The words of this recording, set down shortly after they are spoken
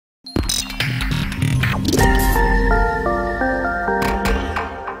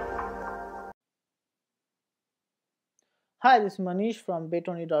Hi, this is Manish from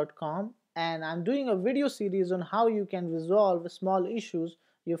Betoni.com, and I'm doing a video series on how you can resolve small issues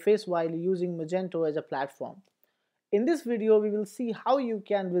you face while using Magento as a platform. In this video, we will see how you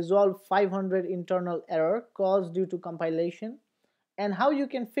can resolve 500 internal error caused due to compilation and how you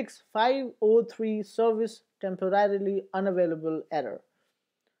can fix 503 service temporarily unavailable error.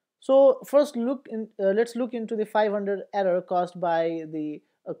 So first, let's look into the 500 error caused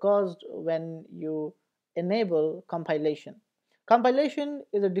when you enable compilation. Compilation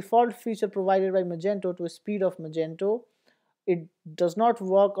is a default feature provided by Magento to speed of Magento. It does not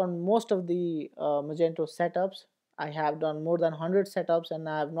work on most of the Magento setups. I have done more than 100 setups and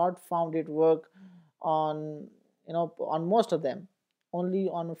I have not found it work on on most of them. Only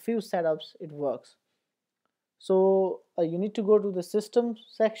on a few setups it works. So you need to go to the system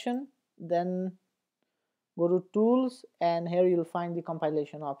section, then go to tools, and here you'll find the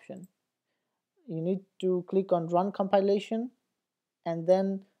compilation option. You need to click on run compilation, and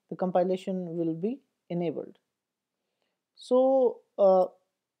then the compilation will be enabled. So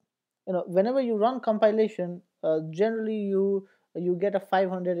whenever you run compilation, generally you get a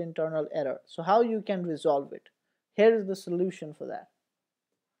 500 internal error. So how you can resolve it? Here is the solution for that.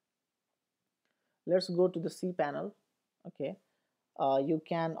 Let's go to the cpanel. Okay, you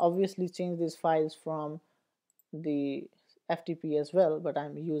can obviously change these files from the FTP as well, but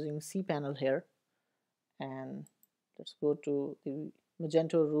I'm using cpanel here. And let's go to the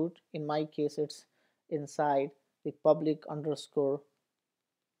Magento root. In my case, it's inside the public underscore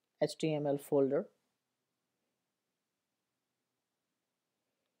HTML folder.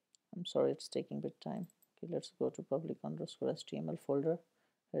 I'm sorry, it's taking a bit time. Okay, let's go to public underscore HTML folder.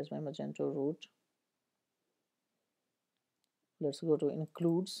 Here's my Magento root. Let's go to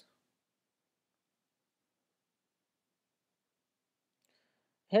includes.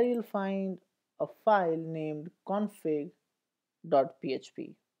 Here you'll find a file named config.php.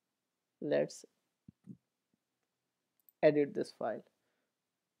 Let's edit this file.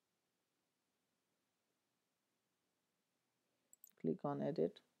 Click on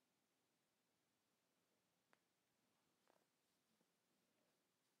edit.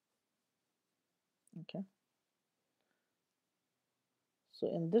 Okay. So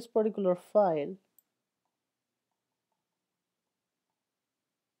in this particular file,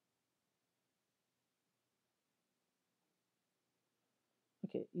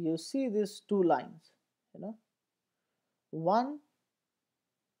 okay, you see these two lines, one,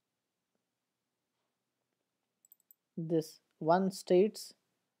 this one states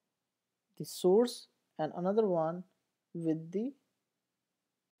the source and another one with the,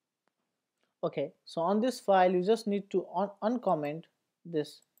 okay, so on this file you just need to uncomment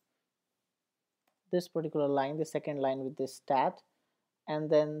this particular line, the second line with this stat, and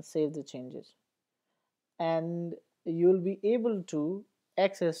then save the changes, and you'll be able to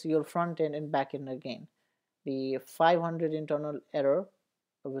access your front end and back end again. The 500 internal error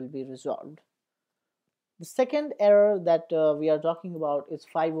will be resolved. The second error that we are talking about is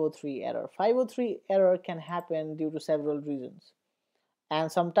 503 error. 503 error can happen due to several reasons,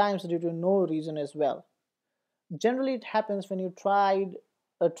 and sometimes due to no reason as well. Generally, it happens when you try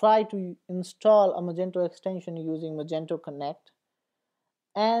to install a Magento extension using Magento Connect,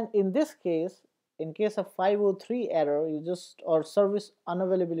 and in this case, in case of 503 error, or service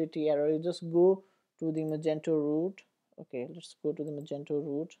unavailability error, you just go to the Magento root. Okay, let's go to the Magento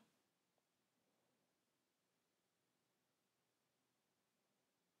root.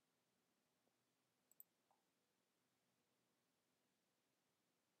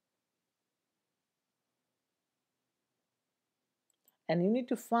 And you need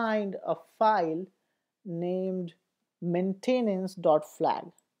to find a file named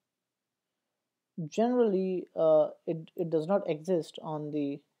maintenance.flag. Generally, it does not exist in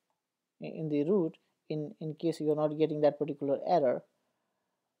the root in case you're not getting that particular error.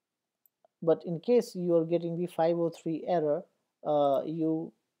 But in case you're getting the 503 error,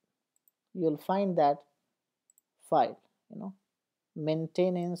 you'll find that file,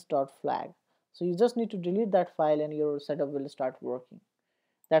 maintenance.flag. So you just need to delete that file and your setup will start working.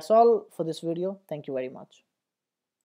 That's all for this video. Thank you very much.